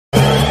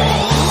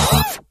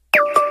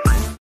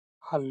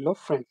Hello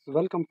friends,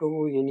 welcome to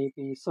NEP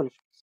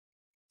solutions.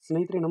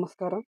 ಸ್ನೇಹಿತರೆ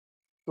ನಮಸ್ಕಾರ.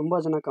 ತುಂಬ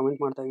ಜನ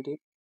ಕಮೆಂಟ್ ಮಾಡ್ತಾ ಇದ್ದೀರಿ,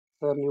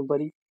 ಸರ್ ನೀವು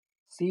ಬರೀ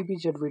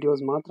CBZ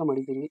ವಿಡಿಯೋಸ್ ಮಾತ್ರ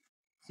ಮಾಡಿದ್ದೀರಿ,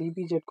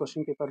 CBZ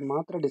ಕ್ವಶನ್ ಪೇಪರ್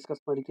ಮಾತ್ರ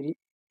ಡಿಸ್ಕಸ್ ಮಾಡಿದ್ದೀರಿ,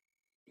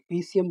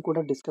 PCM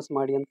ಕೂಡ ಡಿಸ್ಕಸ್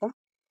ಮಾಡಿ ಅಂತ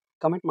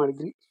ಕಮೆಂಟ್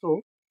ಮಾಡಿದ್ರಿ. ಸೊ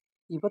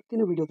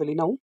ಇವತ್ತಿನ ವಿಡಿಯೋದಲ್ಲಿ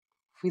ನಾವು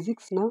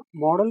ಫಿಸಿಕ್ಸ್ನ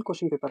ಮಾಡೆಲ್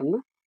ಕ್ವಶನ್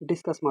ಪೇಪರನ್ನು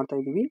ಡಿಸ್ಕಸ್ ಮಾಡ್ತಾ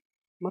ಇದ್ದೀವಿ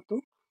ಮತ್ತು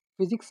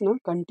ಫಿಸಿಕ್ಸ್ನ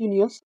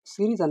ಕಂಟಿನ್ಯೂಯಸ್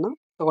ಸೀರೀಸನ್ನು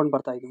ತೊಗೊಂಡು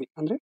ಬರ್ತಾ ಇದ್ದೀವಿ.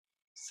 ಅಂದರೆ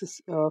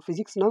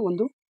ಫಿಸಿಕ್ಸ್ನ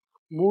ಒಂದು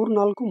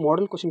 3-4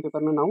 ಮಾಡೆಲ್ ಕ್ವಶನ್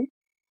ಪೇಪರ್ನ ನಾವು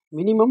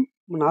ಮಿನಿಮಮ್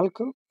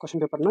 4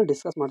 ಕ್ವಶನ್ ಪೇಪರ್ನ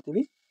ಡಿಸ್ಕಸ್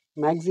ಮಾಡ್ತೀವಿ.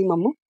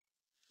 ಮ್ಯಾಕ್ಸಿಮಮ್ಮು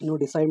ಇನ್ನೂ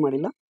ಡಿಸೈಡ್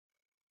ಮಾಡಿಲ್ಲ.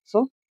 ಸೊ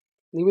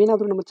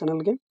ನೀವೇನಾದರೂ ನಮ್ಮ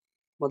ಚಾನಲ್ಗೆ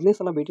ಮೊದಲನೇ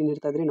ಸಲ ಭೇಟಿ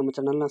ನೀಡ್ತಾ ಇದ್ದರೆ ನಮ್ಮ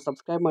ಚಾನಲ್ನ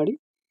ಸಬ್ಸ್ಕ್ರೈಬ್ ಮಾಡಿ,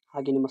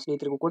 ಹಾಗೆ ನಿಮ್ಮ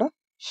ಸ್ನೇಹಿತರಿಗೂ ಕೂಡ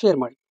ಶೇರ್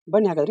ಮಾಡಿ.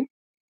 ಬನ್ನಿ ಹಾಗಾದರೆ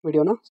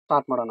ವಿಡಿಯೋನ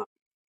ಸ್ಟಾರ್ಟ್ ಮಾಡೋಣ.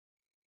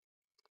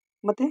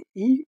 ಮತ್ತು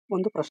ಈ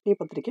ಒಂದು ಪ್ರಶ್ನೆ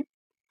ಪತ್ರಿಕೆ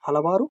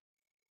ಹಲವಾರು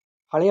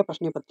ಹಳೆಯ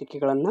ಪ್ರಶ್ನೆ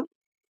ಪತ್ರಿಕೆಗಳನ್ನು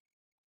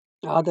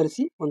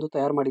ಆಧರಿಸಿ ಒಂದು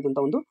ತಯಾರು ಮಾಡಿದಂಥ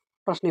ಒಂದು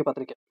ಪ್ರಶ್ನೆ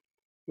ಪತ್ರಿಕೆ.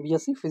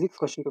 BSc physics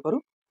question paper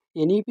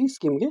NEP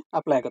ಸ್ಕೀಮ್ಗೆ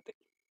apply ಆಗುತ್ತೆ.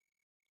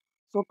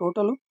 ಸೊ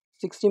ಟೋಟಲು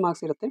 60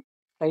 ಮಾರ್ಕ್ಸ್ ಇರುತ್ತೆ.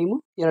 ಟೈಮು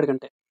 2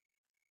 ಗಂಟೆ.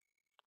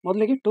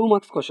 ಮೊದಲಿಗೆ 2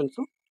 marks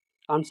questions.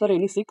 Answer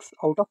any 6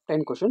 out of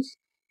 10 questions.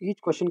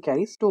 Each question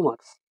carries 2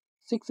 marks.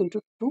 6 into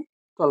 2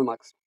 12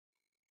 marks.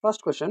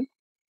 First question,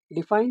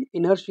 define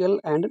ಇನರ್ಷಿಯಲ್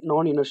and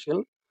non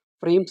ಇನರ್ಷಿಯಲ್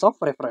frames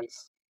of reference.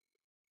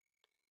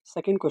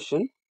 Second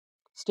question,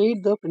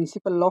 state the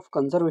principle of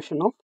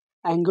conservation of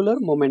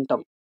angular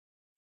momentum.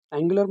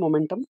 Angular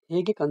momentum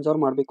ಹೇಗೆ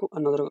conserve ಮಾಡಬೇಕು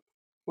ಅನ್ನೋದರ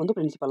ಒಂದು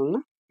ಪ್ರಿನ್ಸಿಪಲನ್ನು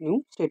ನೀವು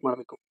state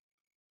ಮಾಡಬೇಕು.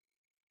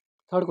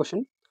 Third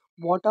question,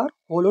 what are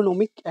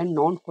ಹೊಲೋನೋಮಿಕ್ and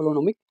non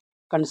ಹೊಲೋನೋಮಿಕ್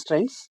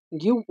ಕನ್ಸ್ಟ್ರೈಂಟ್ಸ್?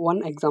 Give one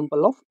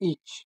example of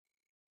each.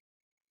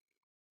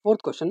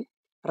 Fourth question,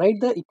 right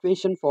the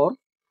equation for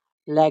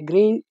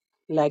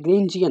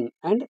ಲ್ಯಾಗ್ರೇಂಜಿಯನ್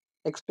and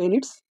explain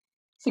it's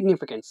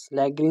significance.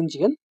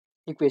 ಲ್ಯಾಗ್ರೇಂಜಿಯನ್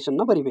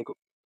ಇಕ್ವೇಷನ್ನ ಬರೀಬೇಕು.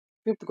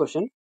 Fifth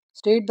question,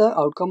 state the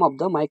outcome of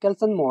the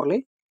ಮೈಕೆಲ್ಸನ್-ಮಾರ್ಲೆ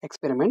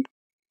experiment.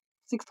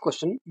 Sixth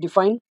question,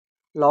 define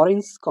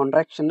Lawrence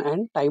contraction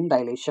and time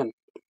dilation.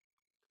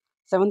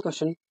 Seventh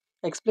question,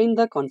 explain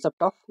the concept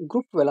of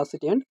group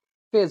velocity and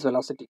phase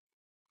velocity.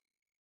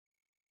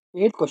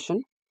 Eighth question,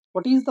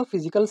 what is the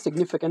physical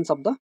significance of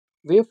the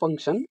wave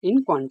function in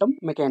quantum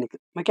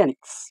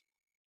mechanics?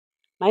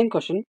 Ninth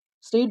question,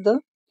 state the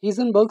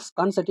Heisenberg's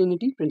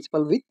uncertainty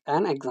principle with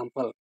an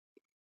example.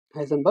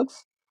 Heisenberg's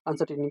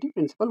uncertainty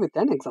principle with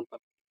an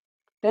example.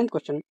 10th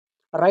question,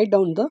 write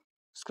down the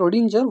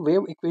Schrödinger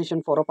wave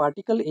equation for a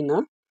particle in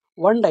a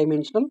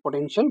one-dimensional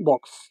potential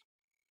box.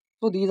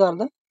 So these are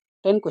the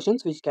 10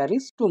 questions which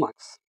carries 2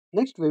 marks.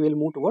 Next we will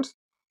move towards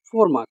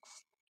 4 marks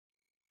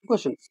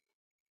questions.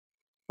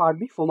 Part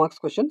B, 4 marks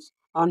questions.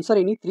 Answer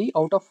any 3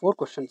 out of 4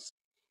 questions.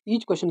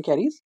 Each question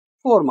carries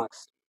 4 marks.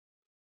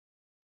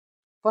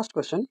 First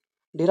question,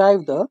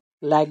 derive the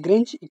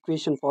Lagrange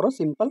equation for a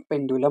simple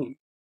pendulum.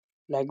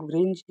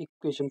 Lagrange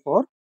equation for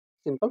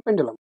simple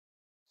pendulum.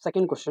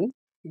 Second question,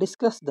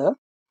 discuss the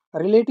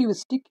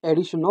relativistic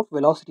addition of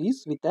velocities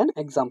with an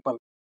example.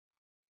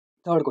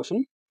 Third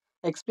question,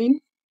 explain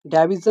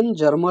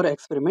Davison-Germer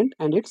experiment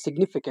and its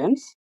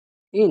significance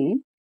in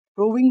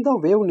proving the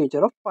wave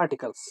nature of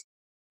particles.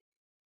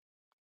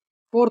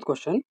 Fourth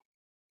question,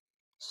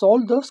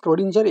 solve the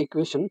Schrödinger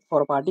equation for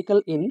a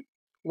particle in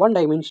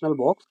one-dimensional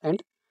box and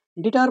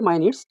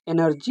determine its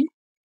energy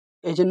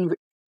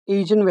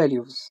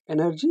eigenvalues.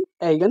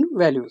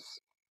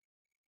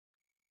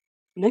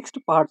 Next,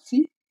 part C,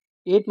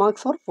 8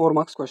 marks or 4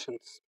 marks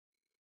questions.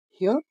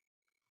 Here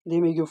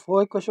they may give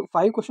 5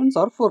 questions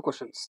or 4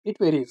 questions. It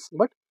varies,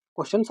 but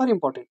questions are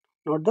important,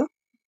 not the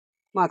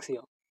marks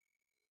here.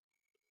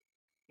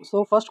 So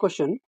first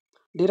question,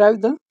 derive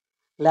the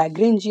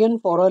Lagrangian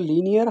for a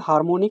linear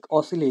harmonic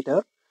oscillator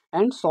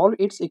and solve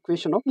its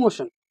equation of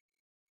motion.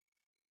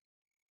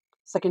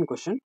 Second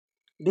question,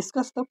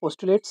 discuss the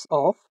postulates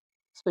of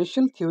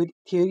special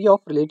theory of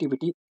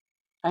relativity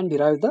and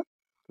derive the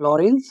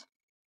Lorentz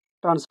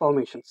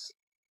transformations.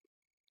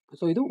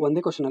 So idu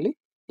ಒಂದೇ question ಅಲ್ಲಿ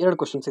 2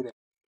 questions ಇದೆ.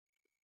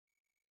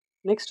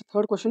 Next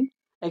third question,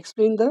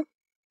 explain the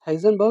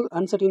Heisenberg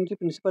uncertainty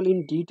principle in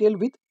detail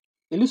with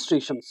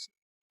illustrations.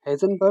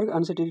 Heisenberg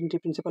uncertainty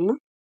principalನ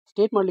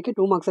state ಮಾಡಲಿಕ್ಕೆ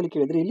 2 marks ಅಲ್ಲಿ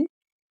ಕೇಳಿದರೆ ಇಲ್ಲಿ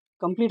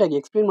complete ಆಗಿ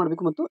explain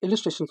ಮಾಡಬೇಕು ಮತ್ತು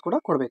ಇಲಿಸ್ಟ್ರೇಷನ್ಸ್ ಕೂಡ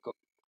ಕೊಡಬೇಕು.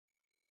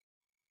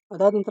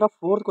 ಅದಾದ ನಂತರ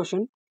fourth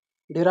question,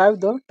 derive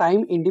the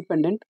time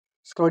independent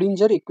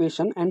ಸ್ಕ್ರೋಡಿಂಜರ್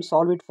equation and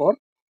solve it for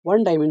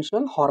one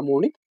dimensional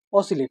harmonic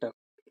oscillator.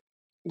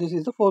 This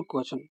is the fourth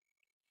question.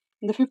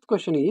 The fifth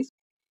question is,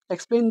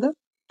 explain the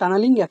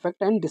tunneling effect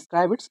and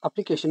describe its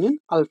application in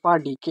alpha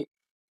decay.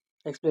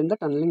 Explain the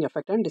tunneling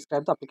effect and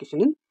describe the application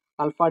in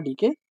alpha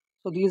decay.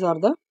 So these are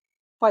the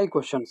 5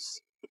 questions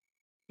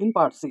in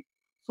part C.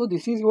 So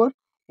this is your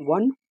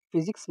one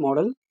physics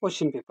model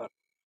question paper.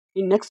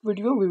 In next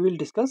video we will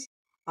discuss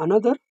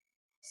another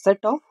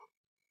set of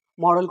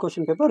model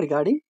question paper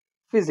regarding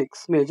physics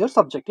major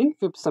subject in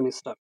 5th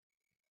semester.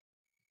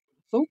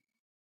 So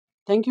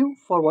thank you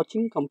for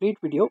watching complete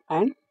video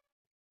and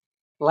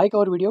like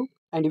our video,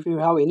 and if you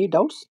have any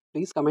doubts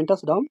please comment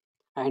us down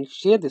and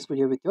share this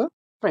video with your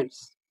friends.